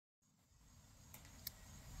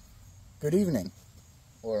good evening,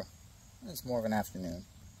 or it's more of an afternoon.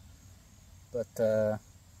 But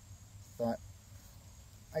thought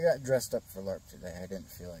I got dressed up for LARP today. I didn't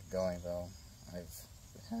feel like going though. I've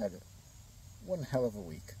had one hell of a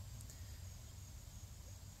week.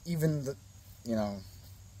 Even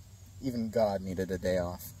even God needed a day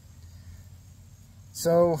off.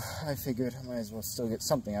 So I figured I might as well still get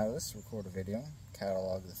something out of this, record a video,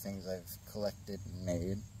 catalog the things I've collected and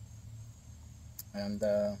made. And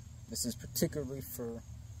this is particularly for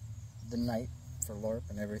the night, for LARP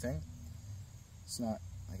and everything. It's not,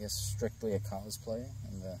 I guess, strictly a cosplay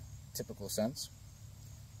in the typical sense.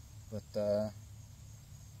 But,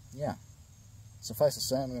 yeah. Suffice to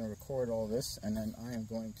say, I'm going to record all this, and then I am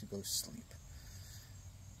going to go sleep.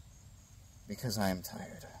 Because I am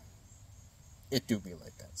tired. It do be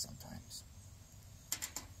like that sometimes.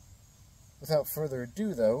 Without further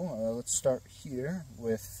ado, though, let's start here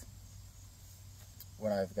with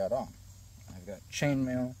what I've got on. I've got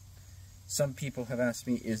chainmail. Some people have asked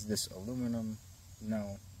me, is this aluminum?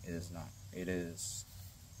 No, it is not. It is,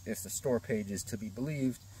 if the store page is to be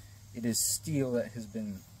believed, it is steel that has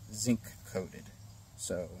been zinc coated.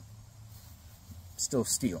 So, still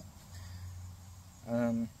steel.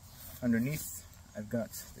 Underneath, I've got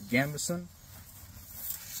the gambeson.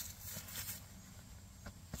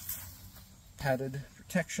 Padded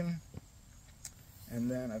protection. And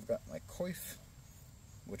then I've got my coif,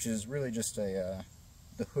 which is really just the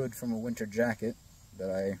hood from a winter jacket that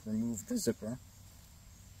I removed the zipper.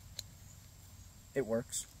 It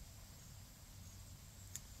works.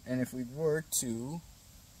 And if we were to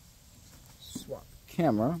swap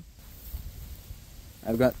camera,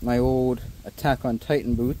 I've got my old Attack on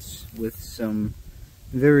Titan boots with some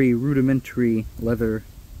very rudimentary leather,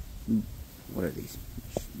 what are these?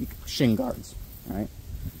 Shin guards, right?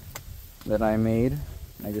 That I made.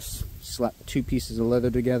 I just slapped two pieces of leather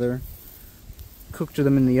together, cooked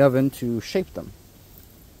them in the oven to shape them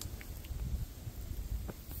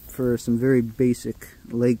for some very basic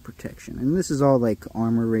leg protection. And this is all like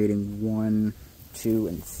armor rating 1, 2,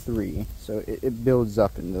 and 3, so it builds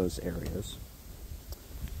up in those areas.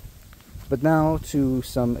 But now to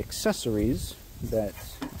some accessories that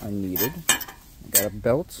are needed. I got a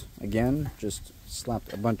belt, again, just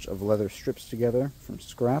slapped a bunch of leather strips together from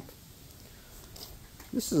scrap.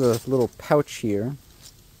 This is a little pouch here.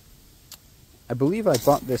 I believe I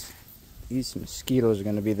bought this. These mosquitoes are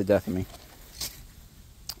going to be the death of me.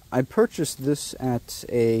 I purchased this at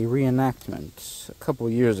a reenactment a couple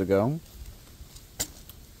years ago.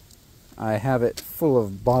 I have it full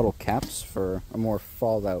of bottle caps for a more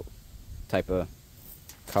Fallout type of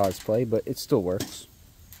cosplay, but it still works.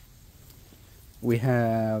 We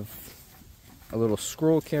have a little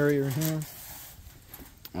scroll carrier here,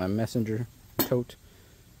 a messenger tote.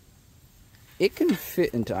 It can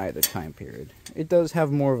fit into either time period. It does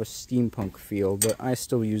have more of a steampunk feel, but I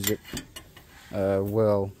still use it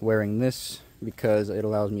while wearing this because it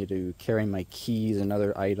allows me to carry my keys and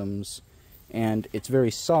other items, and it's very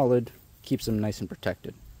solid, keeps them nice and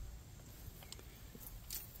protected.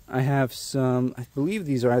 I have some, I believe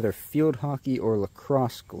these are either field hockey or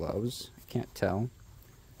lacrosse gloves, I can't tell,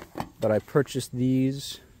 but I purchased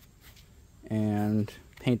these and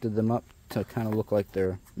painted them up to kind of look like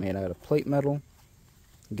they're made out of plate metal,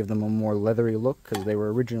 give them a more leathery look because they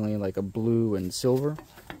were originally like a blue and silver.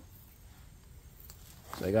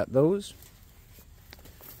 So I got those.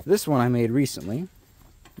 This one I made recently.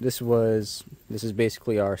 This is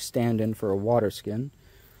basically our stand-in for a water skin,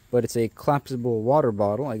 but it's a collapsible water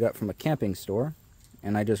bottle I got from a camping store,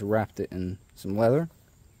 and I just wrapped it in some leather.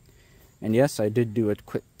 And yes, I did do a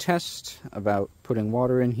quick test about putting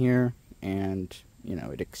water in here and, you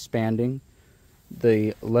know, it expanding.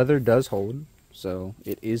 The leather does hold, so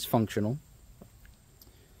it is functional.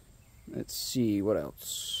 Let's see, what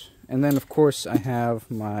else? And then, of course, I have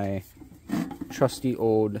my trusty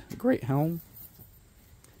old great helm.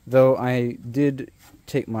 Though I did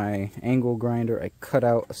take my angle grinder, I cut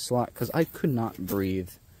out a slot because I could not breathe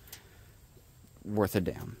worth a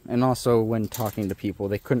damn. And also, when talking to people,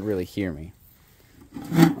 they couldn't really hear me.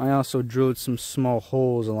 I also drilled some small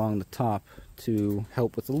holes along the top to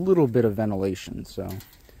help with a little bit of ventilation, so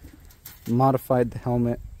modified the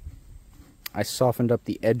helmet. I softened up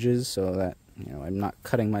the edges so that, you know, I'm not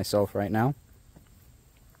cutting myself right now.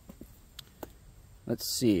 Let's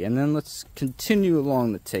see, and then let's continue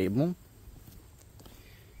along the table.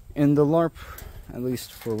 In the LARP, at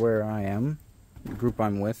least for where I am, the group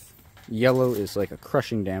I'm with, yellow is like a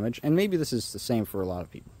crushing damage, and maybe this is the same for a lot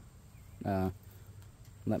of people.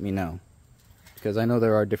 Let me know, because I know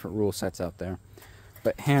there are different rule sets out there.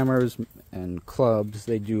 But hammers and clubs,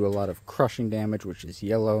 they do a lot of crushing damage, which is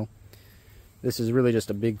yellow. This is really just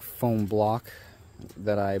a big foam block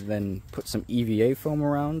that I then put some EVA foam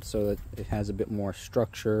around so that it has a bit more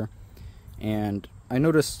structure. And I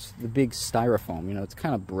noticed the big styrofoam, you know, it's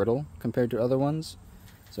kind of brittle compared to other ones,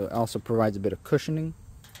 so it also provides a bit of cushioning.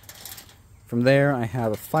 From there, I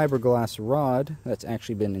have a fiberglass rod that's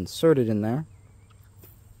actually been inserted in there.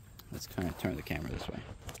 Let's kind of turn the camera this way.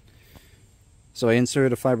 So I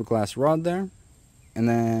inserted a fiberglass rod there, and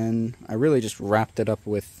then I really just wrapped it up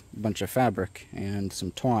with a bunch of fabric and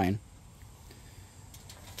some twine.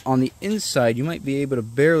 On the inside, you might be able to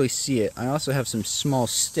barely see it. I also have some small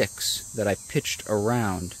sticks that I pitched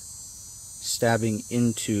around, stabbing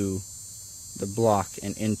into the block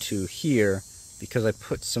and into here, because I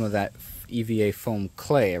put some of that EVA foam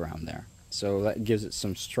clay around there. So that gives it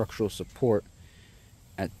some structural support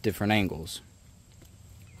at different angles.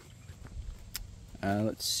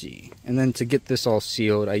 Let's see. And then to get this all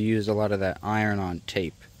sealed, I used a lot of that iron-on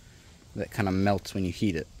tape that kind of melts when you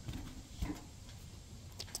heat it.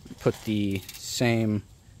 Put the same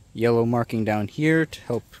yellow marking down here to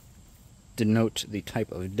help denote the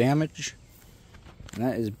type of damage. And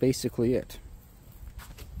that is basically it.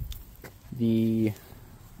 The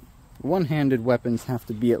one-handed weapons have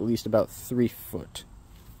to be at least about 3 foot.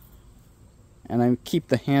 And I keep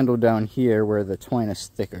the handle down here where the twine is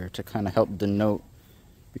thicker to kind of help denote,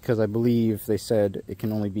 because I believe they said it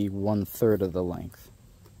can only be 1/3 of the length.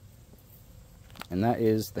 And that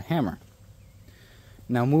is the hammer.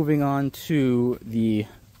 Now moving on to the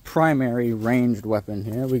primary ranged weapon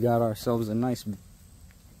here, we got ourselves a nice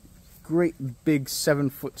great big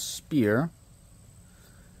 7-foot spear.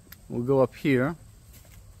 We'll go up here.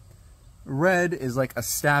 Red is like a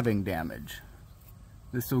stabbing damage.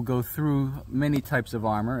 This will go through many types of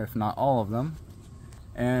armor, if not all of them.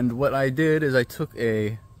 And what I did is I took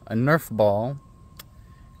a Nerf ball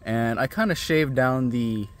and I kind of shaved down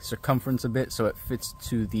the circumference a bit so it fits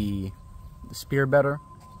to the spear better,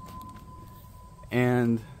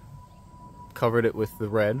 and covered it with the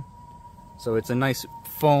red. So it's a nice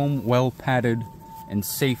foam, well padded and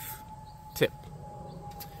safe tip.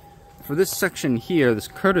 For this section here, this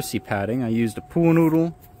courtesy padding, I used a pool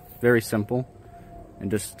noodle, very simple,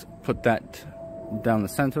 and just put that down the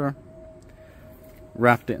center,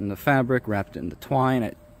 wrapped it in the fabric, wrapped it in the twine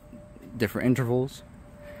at different intervals.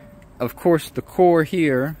 Of course, the core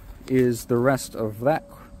here is the rest of that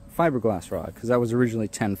fiberglass rod, because that was originally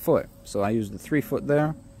 10 foot. So I used the 3 foot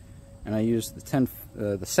there, and I used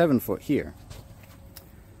the 7 foot here.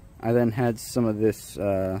 I then had some of this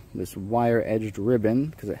this wire edged ribbon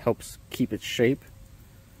because it helps keep its shape.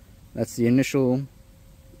 That's the initial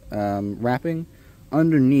wrapping.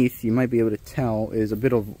 Underneath, you might be able to tell, is a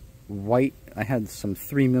bit of white. I had some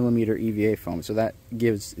 3mm EVA foam, so that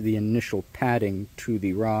gives the initial padding to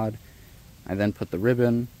the rod. I then put the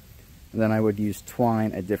ribbon, and then I would use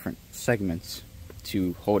twine at different segments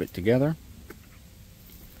to hold it together.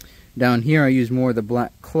 Down here I use more of the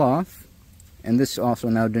black cloth, and this also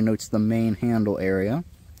now denotes the main handle area.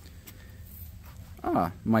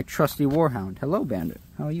 Ah, my trusty warhound. Hello, Bandit.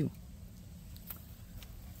 How are you?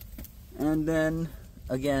 And then,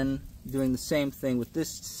 again, doing the same thing with this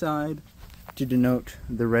side to denote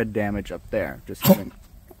the red damage up there. Just having...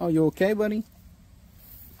 Oh, you okay, buddy?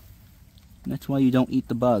 That's why you don't eat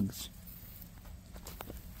the bugs.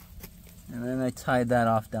 And then I tied that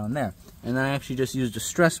off down there. And then I actually just used a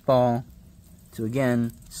stress ball to,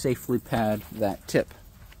 again, safely pad that tip.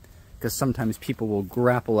 Because sometimes people will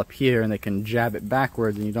grapple up here and they can jab it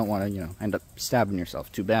backwards, and you don't want to, you know, end up stabbing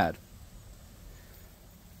yourself too bad.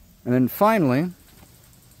 And then finally,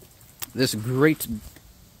 this great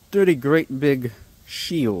big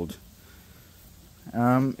shield.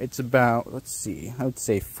 It's about, let's see, I would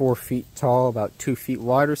say 4 feet tall, about 2 feet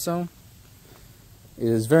wide or so. It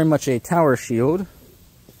is very much a tower shield.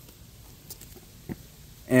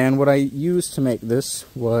 And what I used to make this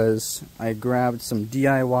was I grabbed some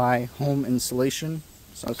DIY home insulation,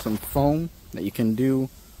 so some foam that you can do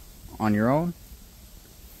on your own,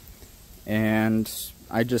 and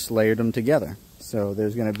I just layered them together. So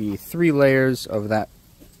there's going to be 3 layers of that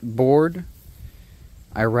board.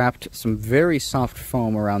 I wrapped some very soft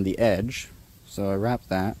foam around the edge, so I wrapped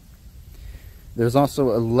that. There's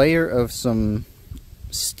also a layer of some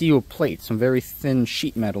steel plate, some very thin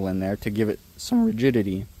sheet metal in there to give it some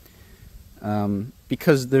rigidity,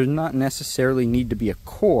 because there not necessarily need to be a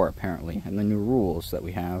core apparently in the new rules that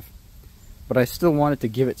we have, but I still wanted to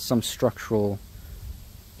give it some structural,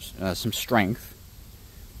 some strength.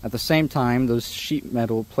 At the same time, those sheet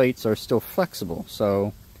metal plates are still flexible,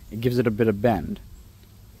 so it gives it a bit of bend.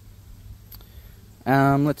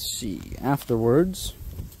 Let's see, afterwards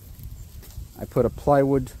I put a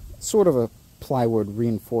plywood, sort of a plywood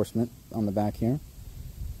reinforcement on the back here,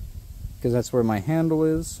 because that's where my handle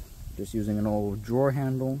is. Just using an old drawer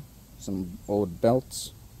handle, some old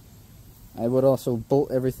belts. I would also bolt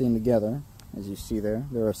everything together, as you see there.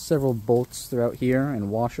 There are several bolts throughout here and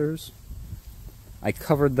washers. I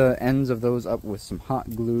covered the ends of those up with some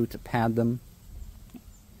hot glue to pad them.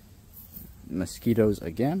 Mosquitoes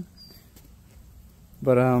again.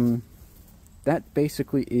 But that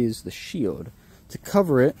basically is the shield. To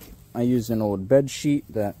cover it, I used an old bed sheet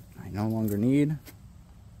that I no longer need.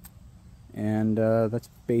 And that's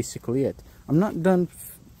basically it. I'm not done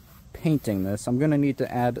painting this. I'm going to need to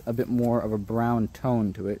add a bit more of a brown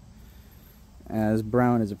tone to it, as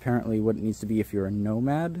brown is apparently what it needs to be if you're a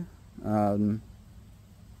nomad.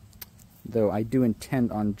 Though I do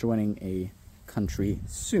intend on joining a country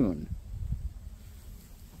soon.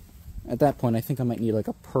 At that point, I think I might need like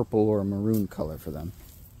a purple or a maroon color for them.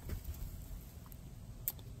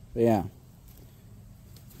 But yeah.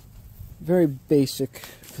 Very basic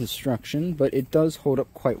construction, but it does hold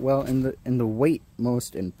up quite well, and the weight,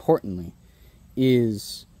 most importantly,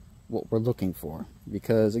 is what we're looking for.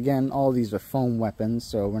 Because again, all these are foam weapons,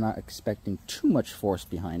 so we're not expecting too much force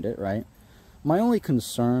behind it, right? My only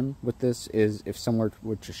concern with this is if someone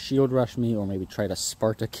were to shield rush me, or maybe try to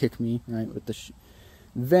Sparta kick me, right, with the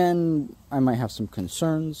then I might have some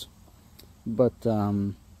concerns. But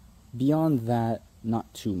beyond that,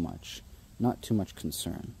 not too much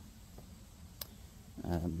concern.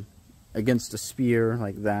 Against a spear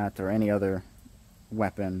like that or any other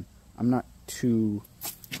weapon, I'm not too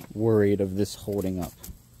worried of this holding up.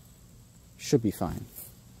 Should be fine.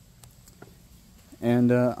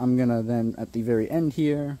 And I'm gonna then at the very end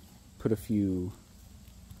here put a few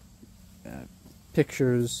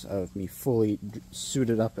pictures of me fully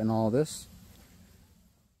suited up in all this.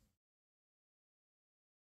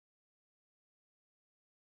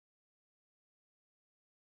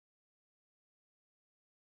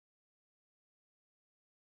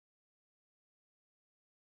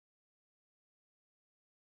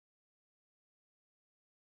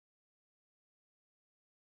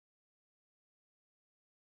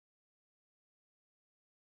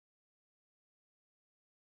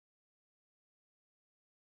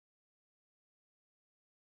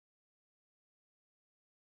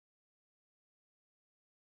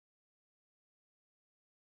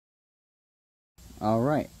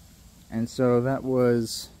 Alright, and so that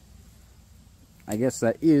was, I guess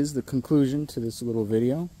that is the conclusion to this little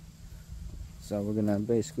video. So we're going to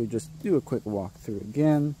basically just do a quick walkthrough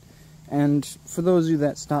again. And for those of you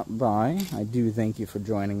that stopped by, I do thank you for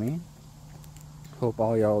joining me. Hope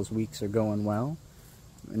all y'all's weeks are going well.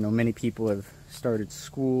 I know many people have started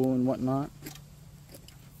school and whatnot.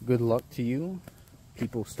 Good luck to you.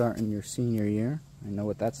 People starting your senior year. I know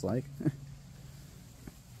what that's like.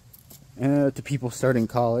 To people starting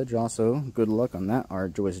college, also, good luck on that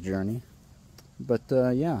arduous journey. But,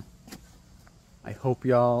 yeah. I hope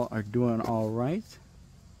y'all are doing alright.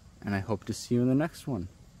 And I hope to see you in the next one.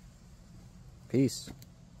 Peace.